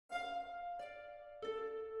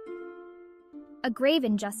A grave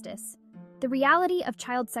injustice. The reality of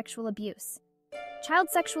child sexual abuse. Child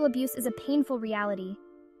sexual abuse is a painful reality.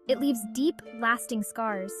 It leaves deep, lasting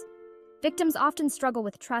scars. Victims often struggle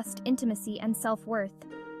with trust, intimacy, and self-worth.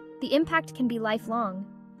 The impact can be lifelong.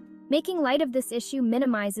 Making light of this issue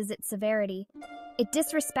minimizes its severity. It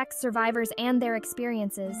disrespects survivors and their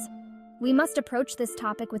experiences. We must approach this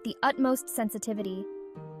topic with the utmost sensitivity.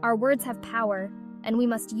 Our words have power, and we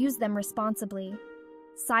must use them responsibly.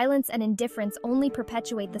 Silence and indifference only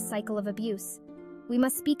perpetuate the cycle of abuse. We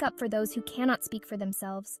must speak up for those who cannot speak for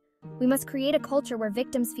themselves. We must create a culture where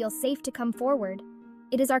victims feel safe to come forward.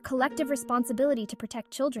 It is our collective responsibility to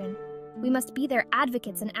protect children. We must be their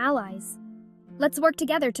advocates and allies. Let's work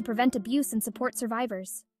together to prevent abuse and support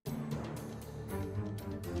survivors.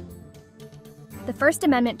 The First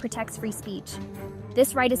Amendment protects free speech.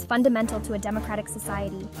 This right is fundamental to a democratic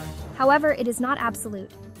society. However, it is not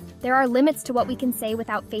absolute. There are limits to what we can say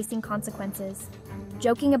without facing consequences.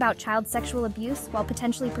 Joking about child sexual abuse, while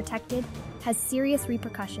potentially protected, has serious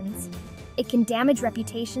repercussions. It can damage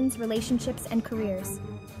reputations, relationships, and careers.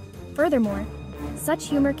 Furthermore, such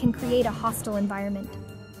humor can create a hostile environment.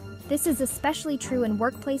 This is especially true in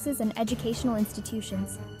workplaces and educational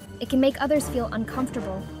institutions. It can make others feel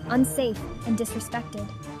uncomfortable, unsafe, and disrespected.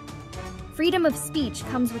 Freedom of speech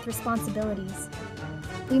comes with responsibilities.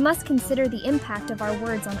 We must consider the impact of our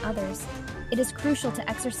words on others. It is crucial to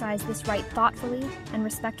exercise this right thoughtfully and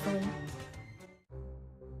respectfully.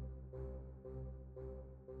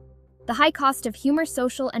 The high cost of humor,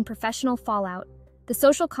 social and professional fallout. The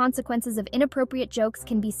social consequences of inappropriate jokes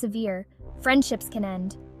can be severe. Friendships can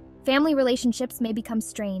end. Family relationships may become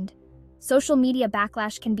strained. Social media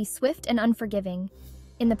backlash can be swift and unforgiving.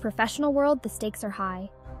 In the professional world, the stakes are high.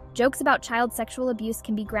 Jokes about child sexual abuse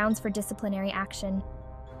can be grounds for disciplinary action.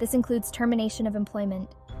 This includes termination of employment.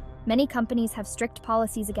 Many companies have strict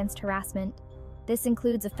policies against harassment. This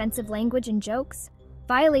includes offensive language and jokes.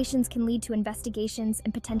 Violations can lead to investigations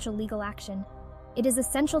and potential legal action. It is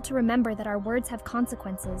essential to remember that our words have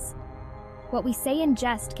consequences. What we say in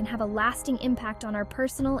jest can have a lasting impact on our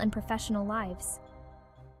personal and professional lives.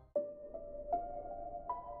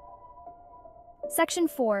 Section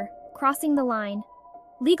 4. Crossing the line.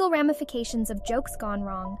 Legal ramifications of jokes gone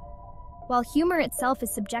wrong. While humor itself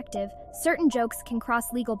is subjective, certain jokes can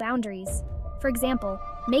cross legal boundaries. For example,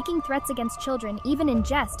 making threats against children, even in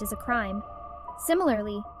jest, is a crime.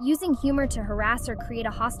 Similarly, using humor to harass or create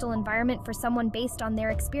a hostile environment for someone based on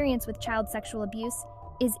their experience with child sexual abuse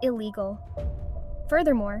is illegal.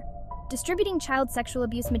 Furthermore, distributing child sexual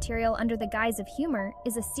abuse material under the guise of humor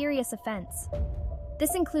is a serious offense.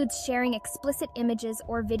 This includes sharing explicit images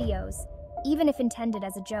or videos, even if intended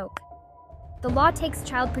as a joke. The law takes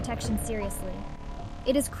child protection seriously.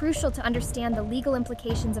 It is crucial to understand the legal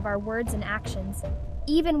implications of our words and actions,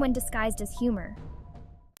 even when disguised as humor.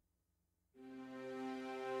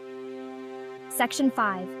 Section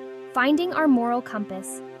 5. Finding our moral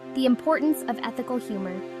compass. The importance of ethical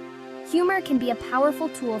humor. Humor can be a powerful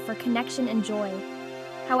tool for connection and joy.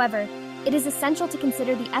 However, it is essential to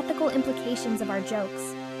consider the ethical implications of our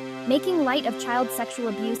jokes. Making light of child sexual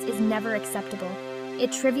abuse is never acceptable.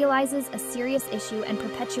 It trivializes a serious issue and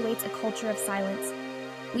perpetuates a culture of silence.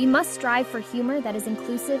 We must strive for humor that is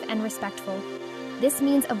inclusive and respectful. This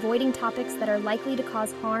means avoiding topics that are likely to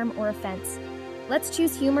cause harm or offense. Let's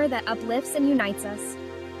choose humor that uplifts and unites us.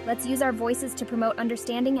 Let's use our voices to promote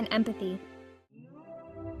understanding and empathy.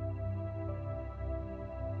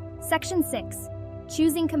 Section 6.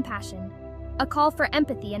 Choosing compassion. A call for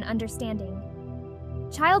empathy and understanding.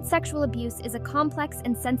 Child sexual abuse is a complex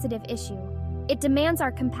and sensitive issue. It demands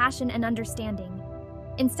our compassion and understanding.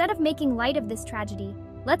 Instead of making light of this tragedy,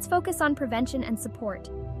 let's focus on prevention and support.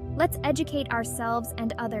 Let's educate ourselves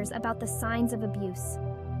and others about the signs of abuse.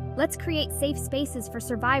 Let's create safe spaces for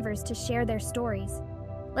survivors to share their stories.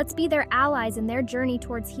 Let's be their allies in their journey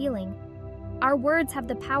towards healing. Our words have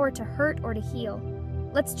the power to hurt or to heal.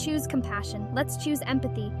 Let's choose compassion. Let's choose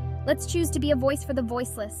empathy. Let's choose to be a voice for the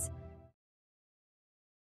voiceless.